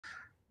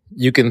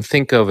You can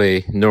think of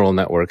a neural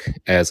network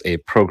as a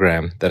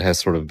program that has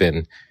sort of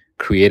been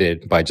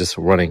created by just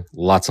running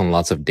lots and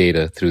lots of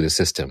data through the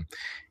system.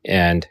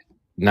 And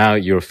now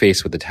you're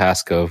faced with the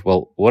task of,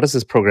 well, what does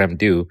this program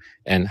do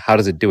and how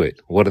does it do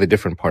it? What do the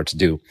different parts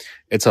do?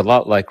 It's a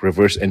lot like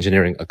reverse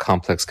engineering a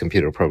complex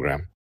computer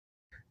program.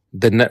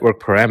 The network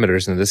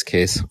parameters in this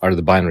case are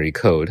the binary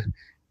code,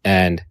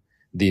 and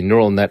the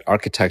neural net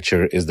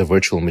architecture is the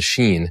virtual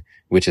machine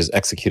which is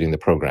executing the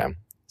program.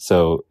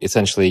 So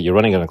essentially you're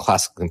running on a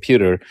classical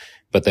computer,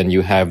 but then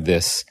you have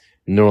this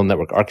neural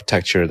network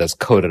architecture that's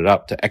coded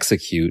up to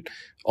execute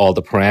all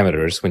the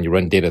parameters. When you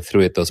run data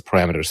through it, those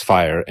parameters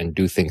fire and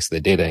do things to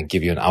the data and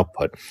give you an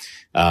output.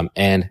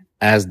 And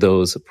as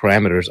those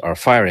parameters are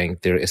firing,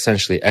 they're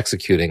essentially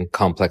executing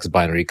complex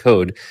binary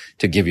code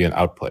to give you an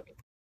output.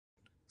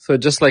 So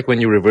just like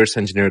when you reverse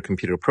engineer a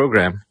computer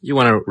program, you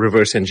want to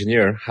reverse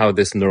engineer how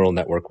this neural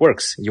network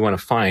works. You want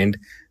to find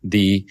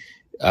the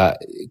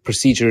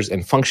procedures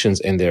and functions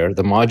in there,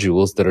 the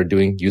modules that are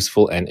doing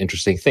useful and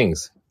interesting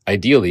things.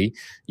 Ideally,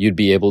 you'd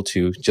be able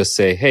to just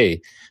say,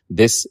 hey,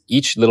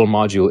 each little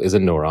module is a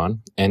neuron,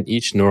 and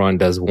each neuron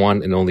does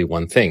one and only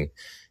one thing.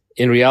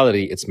 In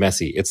reality, it's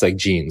messy. It's like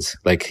genes.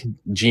 Like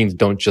genes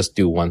don't just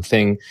do one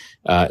thing.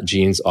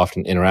 Genes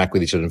often interact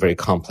with each other in very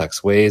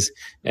complex ways,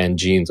 and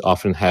genes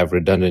often have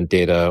redundant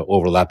data,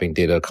 overlapping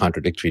data,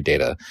 contradictory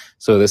data.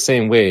 So the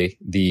same way,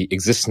 the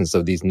existence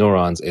of these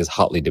neurons is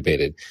hotly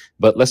debated.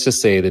 But let's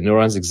just say the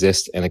neurons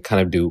exist and they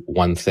kind of do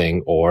one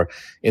thing, or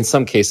in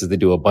some cases they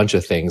do a bunch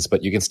of things,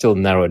 but you can still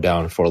narrow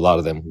down for a lot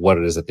of them what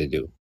it is that they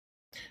do.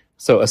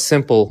 So a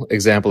simple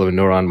example of a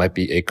neuron might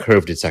be a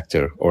curve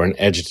detector or an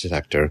edge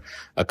detector.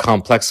 A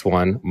complex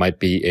one might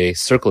be a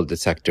circle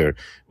detector,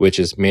 which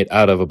is made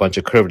out of a bunch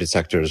of curve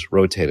detectors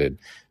rotated.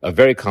 A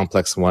very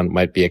complex one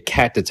might be a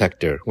cat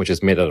detector, which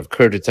is made out of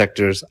curve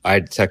detectors,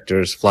 eye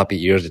detectors,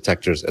 floppy ears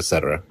detectors,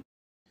 etc.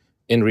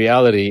 In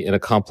reality, in a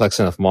complex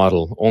enough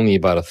model, only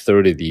about a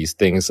third of these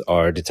things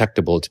are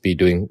detectable to be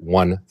doing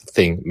one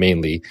thing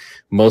mainly.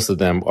 Most of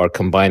them are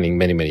combining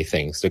many, many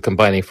things. They're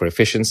combining for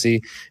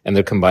efficiency, and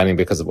they're combining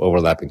because of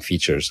overlapping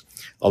features.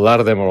 A lot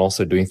of them are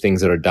also doing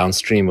things that are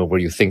downstream of where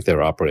you think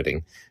they're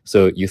operating.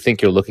 So you think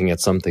you're looking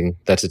at something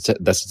that's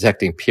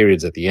detecting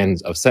periods at the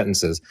end of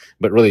sentences,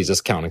 but really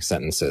just counting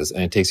sentences,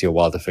 and it takes you a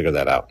while to figure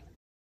that out.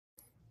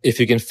 If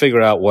you can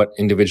figure out what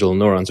individual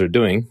neurons are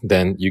doing,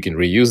 then you can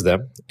reuse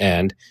them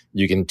and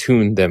you can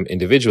tune them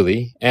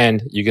individually,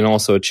 and you can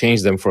also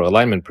change them for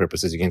alignment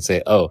purposes. You can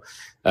say,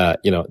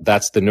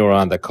 that's the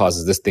neuron that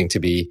causes this thing to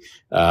be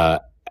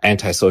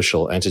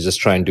antisocial and to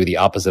just try and do the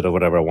opposite of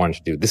whatever I want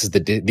to do. These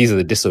are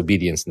the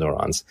disobedience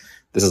neurons.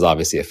 This is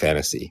obviously a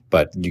fantasy,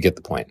 but you get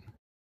the point.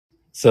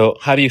 So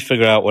how do you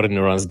figure out what a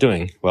neuron is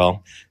doing?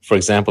 Well, for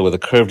example, with a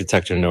curve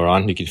detector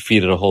neuron, you can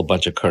feed it a whole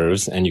bunch of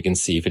curves and you can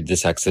see if it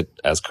detects it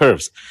as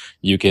curves.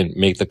 You can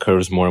make the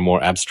curves more and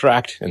more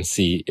abstract and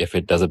see if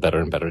it does a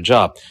better and better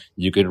job.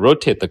 You could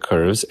rotate the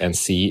curves and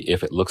see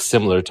if it looks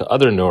similar to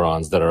other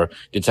neurons that are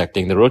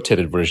detecting the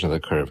rotated version of the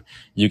curve.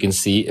 You can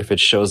see if it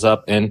shows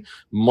up in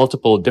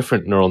multiple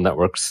different neural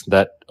networks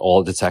that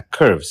all detect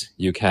curves.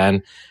 You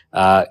can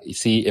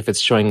see if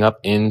it's showing up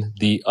in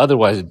the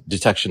otherwise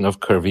detection of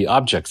curvy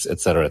objects,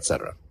 etc.,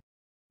 etc.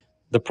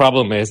 The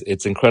problem is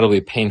it's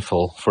incredibly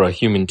painful for a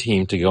human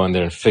team to go in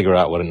there and figure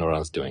out what a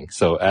neuron's doing.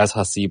 So as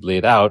Hasib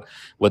laid out,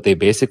 what they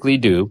basically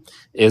do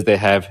is they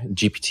have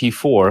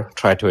GPT-4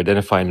 try to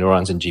identify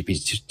neurons in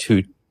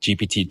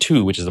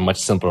GPT-2, which is a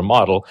much simpler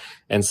model,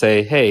 and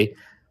say, hey,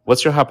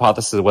 what's your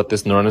hypothesis of what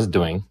this neuron is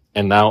doing?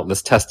 And now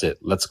let's test it.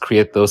 Let's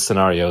create those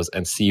scenarios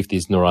and see if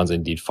these neurons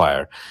indeed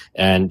fire.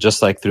 And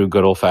just like through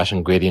good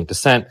old-fashioned gradient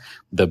descent,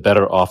 the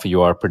better off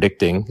you are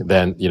predicting,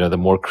 then, the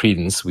more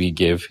credence we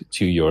give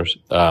to your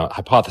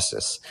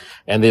hypothesis.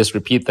 And they just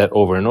repeat that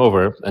over and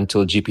over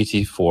until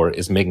GPT-4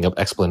 is making up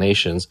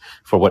explanations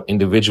for what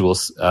individual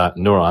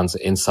neurons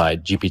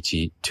inside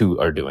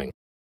GPT-2 are doing.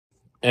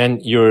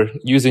 And you're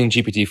using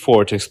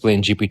GPT-4 to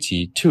explain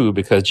GPT-2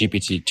 because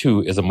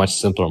GPT-2 is a much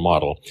simpler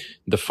model.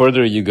 The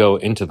further you go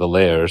into the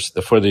layers,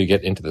 the further you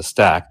get into the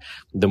stack,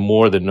 the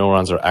more the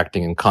neurons are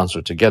acting in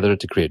concert together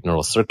to create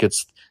neural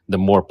circuits, the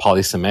more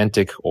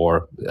polysemantic,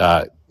 or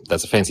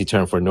that's a fancy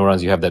term for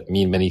neurons you have that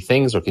mean many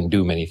things or can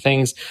do many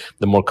things,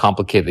 the more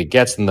complicated it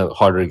gets and the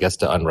harder it gets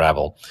to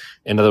unravel.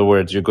 In other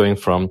words, you're going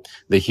from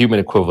the human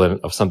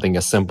equivalent of something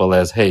as simple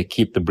as, hey,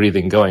 keep the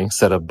breathing going,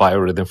 set a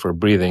biorhythm for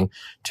breathing,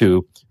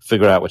 to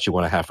figure out what you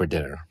want to have for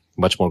dinner.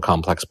 Much more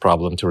complex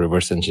problem to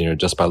reverse engineer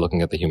just by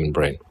looking at the human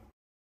brain.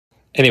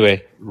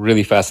 Anyway,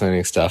 really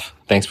fascinating stuff.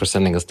 Thanks for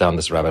sending us down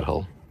this rabbit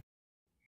hole.